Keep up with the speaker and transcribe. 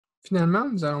Finalement,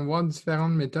 nous allons voir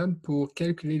différentes méthodes pour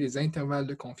calculer les intervalles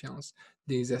de confiance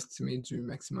des estimés du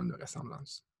maximum de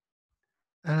vraisemblance.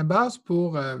 À la base,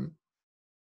 pour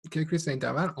calculer cet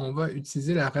intervalle, on va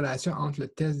utiliser la relation entre le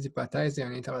test d'hypothèse et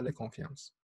un intervalle de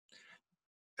confiance.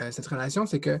 Cette relation,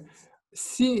 c'est que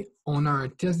si on a un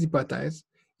test d'hypothèse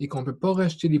et qu'on ne peut pas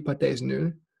rejeter l'hypothèse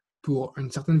nulle pour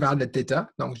une certaine valeur de θ,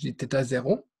 donc je dis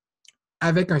θ0,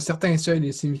 avec un certain seuil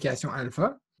de signification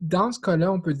alpha, dans ce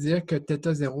cas-là, on peut dire que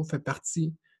θ0 fait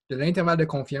partie de l'intervalle de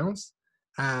confiance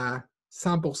à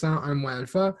 100% 1 moins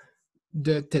alpha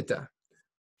de θ.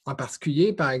 En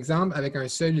particulier, par exemple, avec un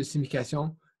seuil de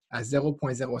signification à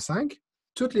 0,05,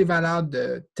 toutes les valeurs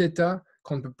de θ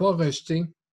qu'on ne peut pas rejeter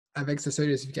avec ce seuil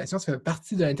de signification, ça fait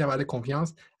partie de l'intervalle de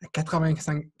confiance à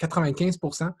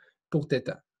 95% pour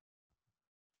θ.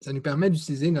 Ça nous permet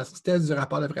d'utiliser notre test du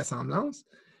rapport de vraisemblance.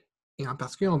 Et en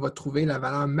particulier, on va trouver la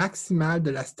valeur maximale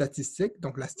de la statistique,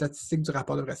 donc la statistique du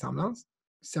rapport de vraisemblance.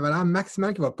 C'est la valeur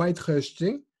maximale qui ne va pas être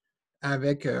rejetée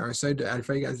avec un seuil de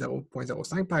alpha égale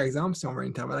 0,05, par exemple, si on veut un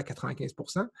intervalle à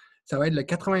 95%, ça va être le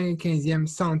 95e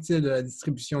centile de la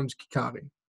distribution du carré.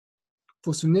 Il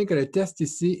faut se souvenir que le test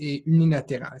ici est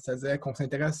unilatéral, c'est-à-dire qu'on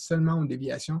s'intéresse seulement aux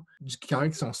déviations du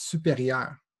carré qui sont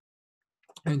supérieures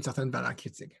à une certaine valeur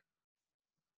critique.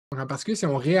 Donc, en particulier, si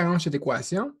on réarrange cette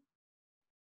équation,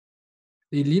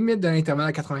 les limites de l'intervalle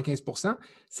à 95%,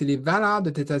 c'est les valeurs de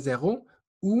θ0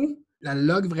 où la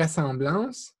log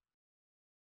vraisemblance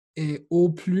est au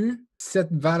plus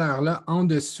cette valeur-là en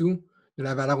dessous de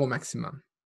la valeur au maximum.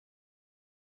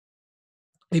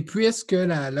 Et puisque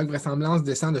la log vraisemblance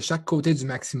descend de chaque côté du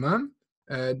maximum,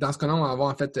 dans ce cas-là, on va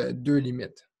avoir en fait deux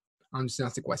limites en utilisant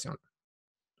cette équation-là.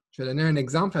 Je vais donner un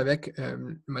exemple avec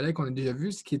le modèle qu'on a déjà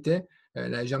vu, ce qui était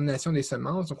la germination des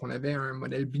semences. Donc, on avait un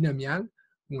modèle binomial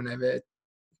où on avait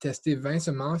testé 20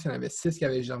 semences, il y en avait 6 qui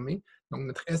avaient germé. Donc,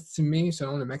 notre estimé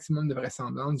selon le maximum de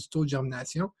vraisemblance du taux de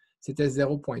germination, c'était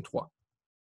 0,3.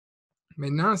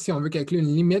 Maintenant, si on veut calculer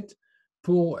une limite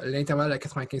pour l'intervalle à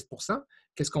 95%,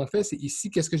 qu'est-ce qu'on fait? C'est ici,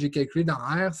 qu'est-ce que j'ai calculé dans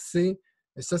R?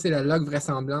 Ça, c'est la log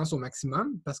vraisemblance au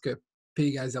maximum parce que P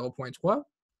égale 0,3.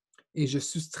 Et je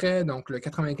soustrais donc le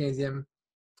 95e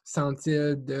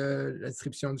centile de la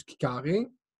distribution du carré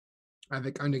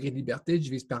avec 1 degré de liberté, je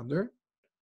divise par 2.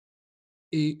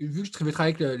 Et vu que je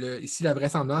travaille avec ici la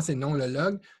vraisemblance et non le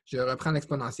log, je reprends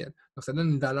l'exponentielle. Donc, ça donne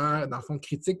une valeur, dans le fond,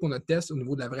 critique pour notre test au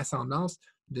niveau de la vraisemblance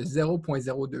de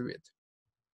 0,028.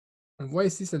 On voit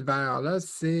ici cette valeur-là,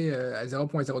 c'est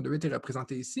 0,028 est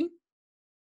représentée ici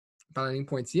par la ligne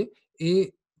pointillée.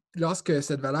 Et lorsque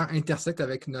cette valeur intersecte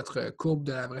avec notre courbe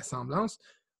de la vraisemblance,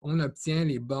 on obtient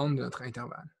les bornes de notre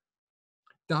intervalle.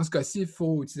 Dans ce cas-ci, il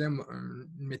faut utiliser une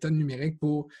méthode numérique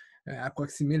pour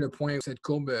approximer le point où cette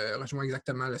courbe rejoint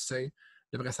exactement le seuil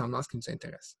de vraisemblance qui nous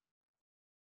intéresse.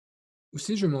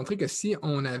 Aussi, je vais montrer que si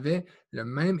on avait le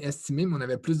même estimé, mais on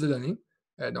avait plus de données,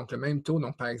 donc le même taux,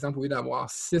 donc par exemple, au lieu d'avoir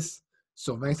 6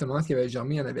 sur 20 semences qui avaient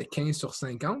germé, il y en avait 15 sur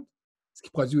 50, ce qui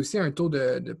produit aussi un taux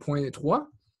de 0,3.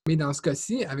 Mais dans ce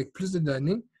cas-ci, avec plus de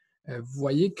données, vous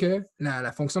voyez que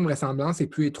la fonction de vraisemblance est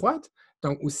plus étroite,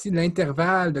 donc aussi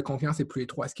l'intervalle de confiance est plus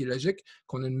étroit, ce qui est logique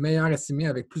qu'on a une meilleure estimée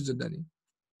avec plus de données.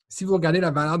 Si vous regardez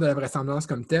la valeur de la vraisemblance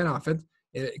comme telle, en fait,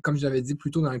 comme je l'avais dit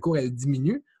plus tôt dans le cours, elle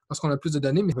diminue lorsqu'on a plus de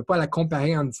données, mais on ne peut pas la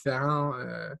comparer en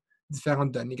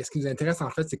différentes données. Ce qui nous intéresse, en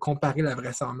fait, c'est comparer la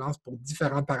vraisemblance pour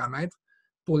différents paramètres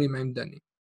pour les mêmes données.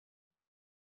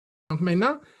 Donc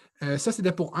maintenant, ça,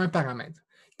 c'était pour un paramètre.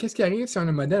 Qu'est-ce qui arrive si on a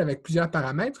un modèle avec plusieurs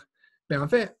paramètres? Bien, en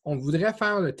fait, on voudrait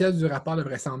faire le test du rapport de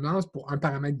vraisemblance pour un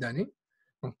paramètre donné.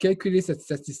 Donc, calculer cette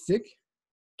statistique,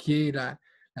 qui est la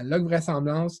log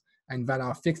vraisemblance à une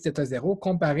valeur fixe θ0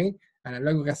 comparée à la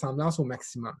log vraisemblance au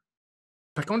maximum.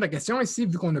 Par contre, la question ici,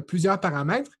 vu qu'on a plusieurs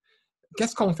paramètres,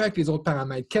 qu'est-ce qu'on fait avec les autres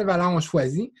paramètres? Quelle valeur on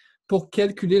choisit pour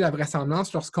calculer la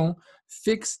vraisemblance lorsqu'on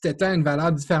fixe θ à une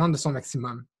valeur différente de son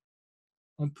maximum?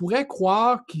 On pourrait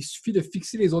croire qu'il suffit de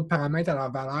fixer les autres paramètres à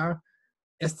leur valeur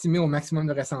estimée au maximum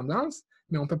de vraisemblance,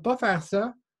 mais on ne peut pas faire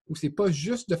ça, ou ce n'est pas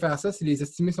juste de faire ça si les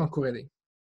estimés sont corrélés.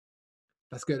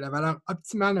 Parce que la valeur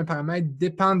optimale d'un paramètre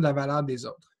dépend de la valeur des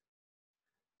autres.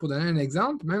 Pour donner un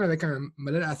exemple, même avec un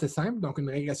modèle assez simple, donc une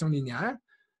régression linéaire,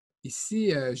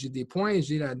 ici, j'ai des points et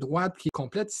j'ai la droite qui est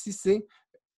complète. Ici, c'est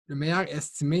le meilleur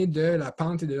estimé de la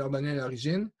pente et de l'ordonnée à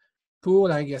l'origine pour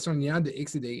la régression linéaire de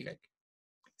x et de y.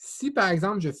 Si, par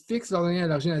exemple, je fixe l'ordonnée à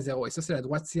l'origine à 0, et ça, c'est la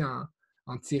droite ici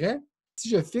en tiret, si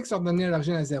je fixe l'ordonnée à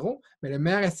l'origine à 0, bien, le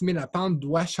meilleur estimé de la pente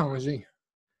doit changer.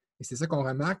 Et c'est ça qu'on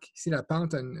remarque. Ici, la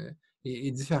pente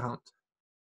est différente.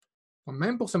 Donc,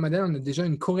 même pour ce modèle, on a déjà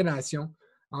une corrélation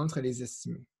entre les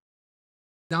estimés.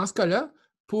 Dans ce cas-là,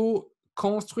 pour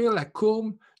construire la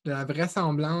courbe de la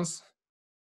vraisemblance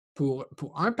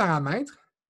pour un paramètre,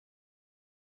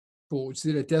 pour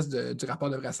utiliser le test du rapport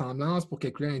de vraisemblance pour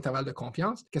calculer l'intervalle de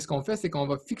confiance, qu'est-ce qu'on fait? C'est qu'on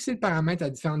va fixer le paramètre à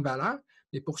différentes valeurs,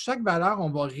 mais pour chaque valeur, on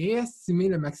va réestimer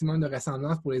le maximum de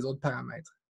vraisemblance pour les autres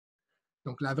paramètres.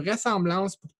 Donc, la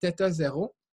vraisemblance pour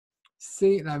θ0,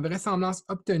 c'est la vraisemblance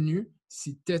obtenue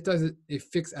si θ est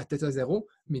fixe à θ0,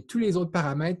 mais tous les autres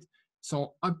paramètres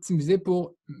sont optimisés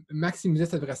pour maximiser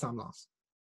cette vraisemblance.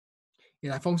 Et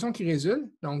la fonction qui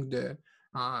résulte, donc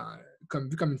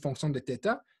vue comme une fonction de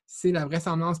θ, c'est la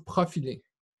vraisemblance profilée,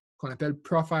 qu'on appelle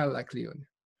profile likelihood.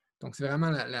 Donc, c'est vraiment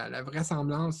la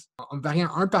vraisemblance en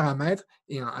variant un paramètre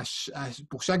et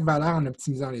pour chaque valeur en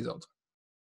optimisant les autres.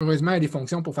 Heureusement, il y a des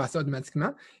fonctions pour faire ça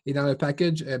automatiquement. Et dans le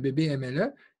package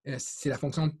BBMLE, c'est la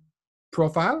fonction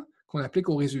profile qu'on applique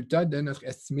au résultat de notre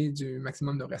estimé du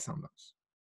maximum de vraisemblance.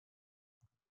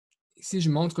 Ici, je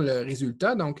montre le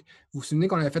résultat. Donc, vous vous souvenez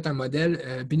qu'on avait fait un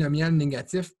modèle binomial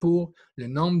négatif pour le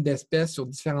nombre d'espèces sur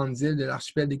différentes îles de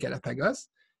l'archipel des Galapagos.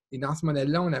 Et dans ce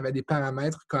modèle-là, on avait des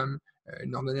paramètres comme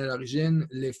une ordonnée à l'origine,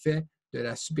 l'effet de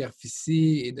la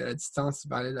superficie et de la distance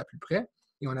vers l'île la plus près.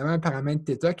 Et on avait un paramètre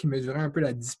θ qui mesurait un peu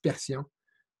la dispersion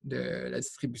de la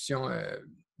distribution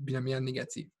binomiale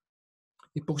négative.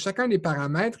 Et pour chacun des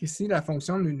paramètres, ici, la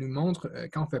fonction nous montre,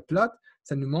 quand on fait plot,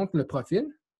 ça nous montre le profil.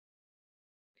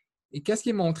 Et qu'est-ce qui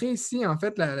est montré ici? En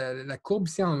fait, la courbe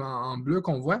ici en bleu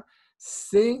qu'on voit,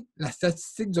 c'est la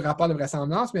statistique du rapport de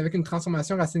vraisemblance, mais avec une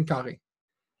transformation racine carrée.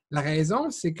 La raison,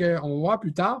 c'est qu'on va voir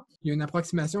plus tard, il y a une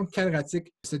approximation quadratique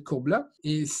de cette courbe-là.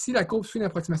 Et si la courbe suit une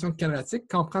approximation quadratique,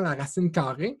 quand on prend la racine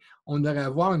carrée, on devrait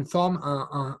avoir une forme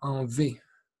en V.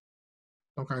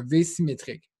 Donc, un V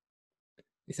symétrique.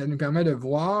 Et ça nous permet de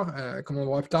voir, comme on va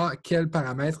voir plus tard, quels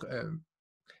paramètres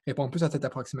répondent plus à cette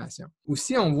approximation.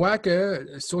 Aussi, on voit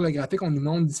que sur le graphique, on nous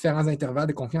montre différents intervalles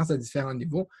de confiance à différents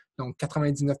niveaux. Donc,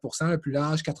 99% le plus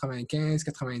large, 95,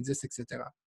 90, etc.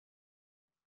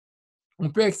 On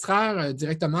peut extraire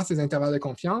directement ces intervalles de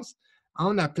confiance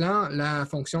en appelant la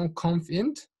fonction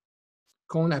confint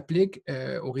qu'on applique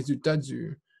au résultat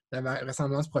de la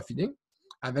vraisemblance profilée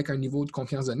avec un niveau de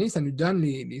confiance donné. Ça nous donne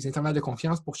les intervalles de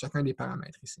confiance pour chacun des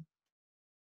paramètres ici.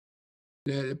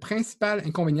 Le principal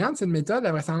inconvénient de cette méthode,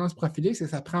 la vraisemblance profilée, c'est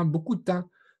que ça prend beaucoup de temps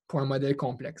pour un modèle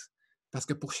complexe. Parce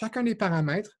que pour chacun des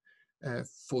paramètres, il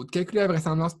faut calculer la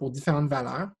vraisemblance pour différentes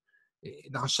valeurs. Et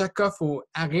dans chaque cas, il faut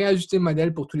réajuster le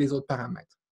modèle pour tous les autres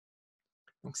paramètres.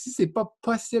 Donc, si ce n'est pas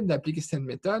possible d'appliquer cette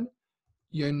méthode,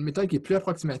 il y a une méthode qui est plus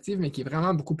approximative, mais qui est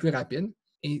vraiment beaucoup plus rapide.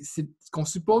 Et c'est qu'on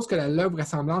suppose que la log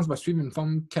vraisemblance va suivre une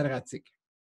forme quadratique.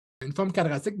 Une forme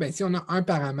quadratique, bien, si on a un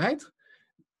paramètre,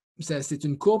 c'est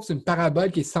une courbe, c'est une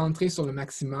parabole qui est centrée sur le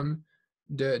maximum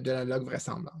de la log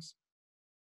vraisemblance.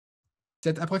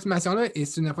 Cette approximation-là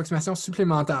est une approximation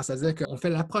supplémentaire, c'est-à-dire qu'on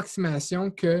fait l'approximation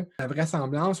que la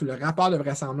vraisemblance ou le rapport de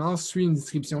vraisemblance suit une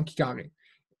distribution qui carrée.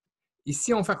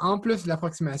 Ici, on fait en plus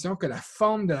l'approximation que la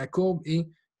forme de la courbe est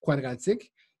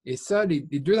quadratique. Et ça, les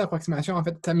deux approximations, en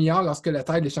fait, s'améliorent lorsque la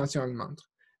taille de l'échantillon augmente.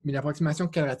 Mais l'approximation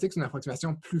quadratique, c'est une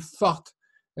approximation plus forte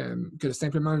que de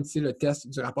simplement utiliser le test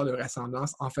du rapport de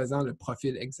vraisemblance en faisant le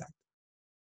profil exact.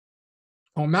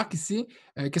 On marque ici,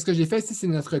 qu'est-ce que j'ai fait ici, c'est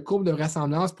notre courbe de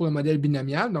vraisemblance pour le modèle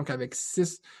binomial, donc avec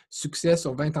 6 succès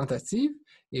sur 20 tentatives.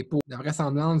 Et pour la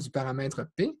vraisemblance du paramètre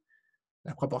P,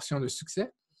 la proportion de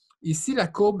succès. Ici, la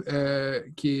courbe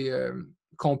qui est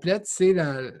complète, c'est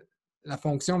la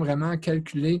fonction vraiment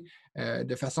calculée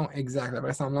de façon exacte, la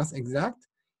vraisemblance exacte.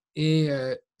 Et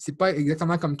ce n'est pas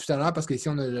exactement comme tout à l'heure parce qu'ici,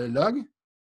 on a le log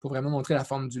pour vraiment montrer la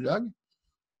forme du log.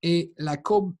 Et la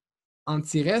courbe en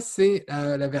tiret, c'est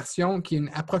la version qui est une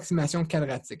approximation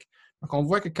quadratique. Donc, on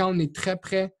voit que quand on est très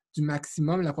près du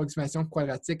maximum, l'approximation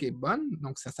quadratique est bonne,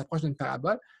 donc ça s'approche d'une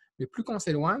parabole. Mais plus qu'on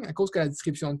s'éloigne, à cause que la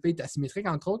distribution de P est asymétrique,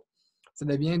 entre autres, ça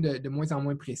devient de moins en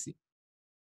moins précis.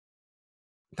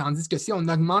 Tandis que si on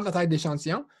augmente la taille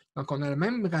d'échantillon, donc on a le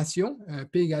même ratio,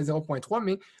 P égale 0,3,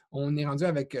 mais on est rendu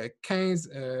avec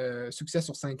 15 succès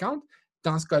sur 50.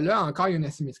 Dans ce cas-là, encore, il y a une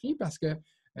asymétrie parce que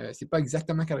ce n'est pas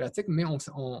exactement quadratique, mais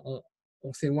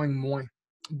on s'éloigne moins.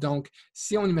 Donc,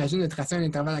 si on imagine de tracer un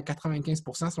intervalle à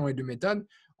 95% selon les deux méthodes,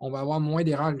 on va avoir moins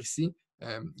d'erreurs ici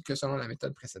que selon la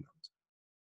méthode précédente.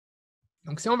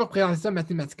 Donc, si on veut représenter ça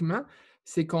mathématiquement,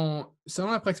 c'est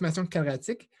selon l'approximation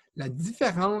quadratique, la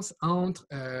différence entre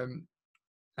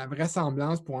la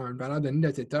vraisemblance pour une valeur donnée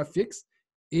de θ fixe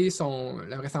et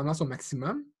la vraisemblance au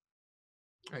maximum,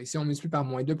 ici on multiplie par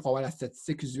 -2 pour avoir la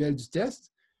statistique usuelle du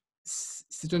test,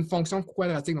 c'est une fonction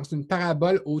quadratique, donc c'est une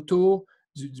parabole autour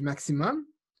du maximum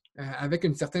avec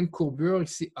une certaine courbure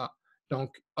ici A.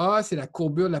 Donc A, c'est la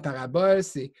courbure de la parabole,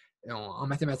 en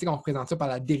mathématiques, on représente ça par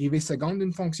la dérivée seconde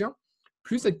d'une fonction.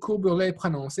 Plus cette courbure-là est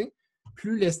prononcée,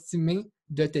 plus l'estimé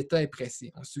de θ est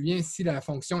précis. On se souvient, si la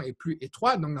fonction est plus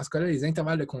étroite, donc dans ce cas-là, les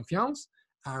intervalles de confiance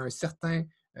à un certain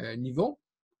niveau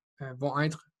vont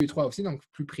être plus étroits aussi, donc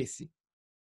plus précis.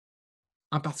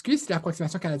 En particulier, si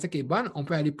l'approximation quadratique est bonne, on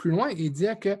peut aller plus loin et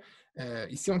dire que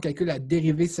ici, on calcule la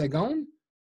dérivée seconde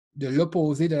de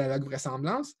l'opposé de la log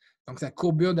vraisemblance, donc la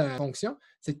courbure de la fonction.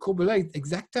 Cette courbe-là est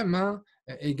exactement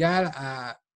égale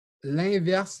à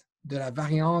l'inverse de la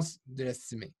variance de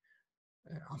l'estimé.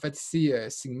 En fait, ici,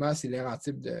 sigma, c'est l'erreur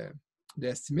type de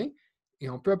l'estimé, et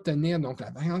on peut obtenir donc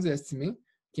la variance de l'estimé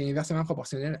qui est inversement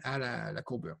proportionnelle à la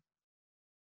courbure.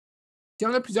 Si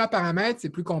on a plusieurs paramètres,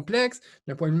 c'est plus complexe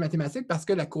d'un point de vue mathématique parce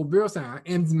que la courbure, c'est en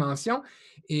n dimensions.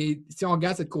 Et si on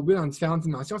regarde cette courbure dans différentes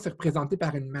dimensions, c'est représenté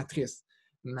par une matrice.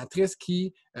 Une matrice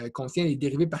qui contient les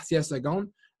dérivées partielles secondes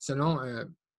selon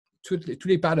tous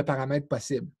les paires de paramètres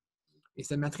possibles. Et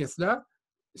cette matrice-là,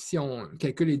 si on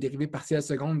calcule les dérivées partielles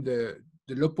secondes de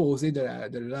l'opposé de la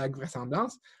log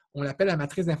vraisemblance, on l'appelle la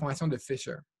matrice d'information de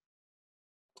Fisher.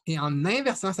 Et en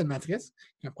inversant cette matrice,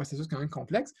 qui est un processus quand même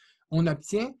complexe, on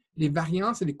obtient les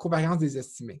variances et les covariances des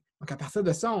estimés. Donc, à partir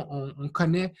de ça, on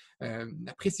connaît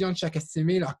la précision de chaque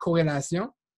estimé, leur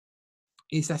corrélation,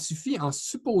 et ça suffit, en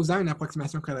supposant une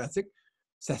approximation quadratique,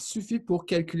 ça suffit pour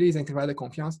calculer les intervalles de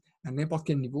confiance à n'importe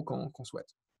quel niveau qu'on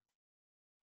souhaite.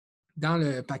 Dans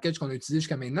le package qu'on a utilisé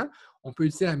jusqu'à maintenant, on peut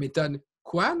utiliser la méthode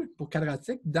quad pour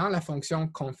quadratique dans la fonction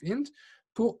confint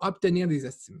pour obtenir des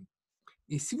estimés.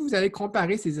 Et si vous allez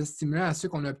comparer ces estimés-là à ceux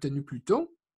qu'on a obtenus plus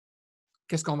tôt,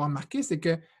 qu'est-ce qu'on va remarquer? C'est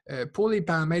que pour les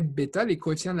paramètres bêta, les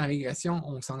coefficients de la régression,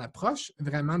 on s'en approche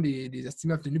vraiment des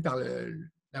estimés obtenus par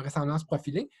la vraisemblance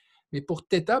profilée. Mais pour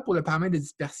θ, pour le paramètre de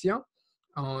dispersion,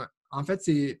 en fait,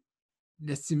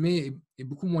 l'estimé est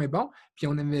beaucoup moins bon. Puis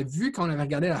on avait vu quand on avait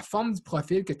regardé la forme du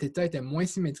profil que θ était moins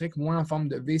symétrique, moins en forme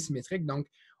de V symétrique. Donc,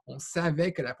 on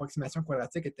savait que l'approximation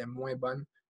quadratique était moins bonne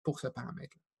pour ce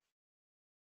paramètre.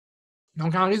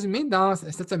 Donc, en résumé, dans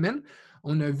cette semaine,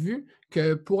 on a vu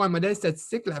que pour un modèle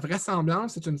statistique, la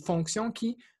vraisemblance, c'est une fonction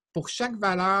qui, pour chaque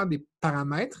valeur des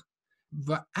paramètres,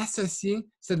 va associer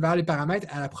cette valeur des paramètres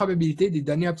à la probabilité des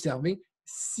données observées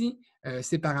si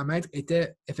ces paramètres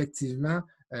étaient effectivement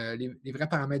les vrais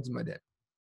paramètres du modèle.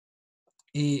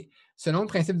 Et selon le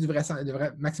principe du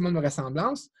maximum de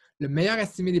vraisemblance, le meilleur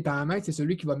estimé des paramètres, c'est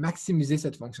celui qui va maximiser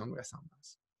cette fonction de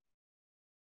vraisemblance.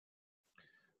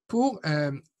 Pour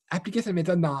appliquer cette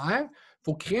méthode dans R, il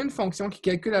faut créer une fonction qui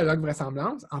calcule la log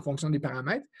vraisemblance en fonction des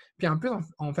paramètres. Puis en plus,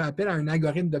 on fait appel à un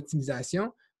algorithme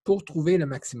d'optimisation pour trouver le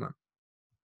maximum.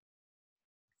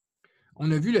 On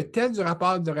a vu le test du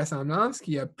rapport de vraisemblance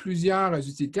qui a plusieurs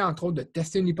utilités, entre autres de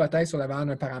tester une hypothèse sur la valeur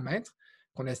d'un paramètre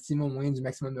qu'on estime au moyen du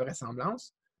maximum de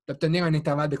vraisemblance, d'obtenir un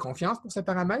intervalle de confiance pour ce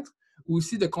paramètre, ou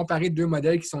aussi de comparer deux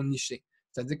modèles qui sont nichés,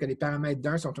 c'est-à-dire que les paramètres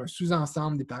d'un sont un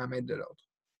sous-ensemble des paramètres de l'autre.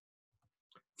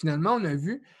 Finalement, on a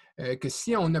vu que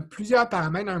si on a plusieurs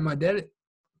paramètres dans un modèle,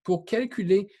 pour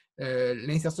calculer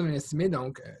l'insertion d'un estimé,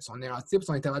 donc son erreur type,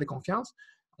 son intervalle de confiance,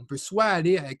 on peut soit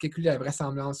aller calculer la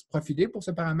vraisemblance profilée pour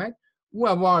ce paramètre ou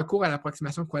avoir recours à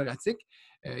l'approximation quadratique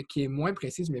qui est moins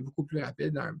précise mais beaucoup plus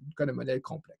rapide dans un cas de modèle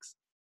complexe.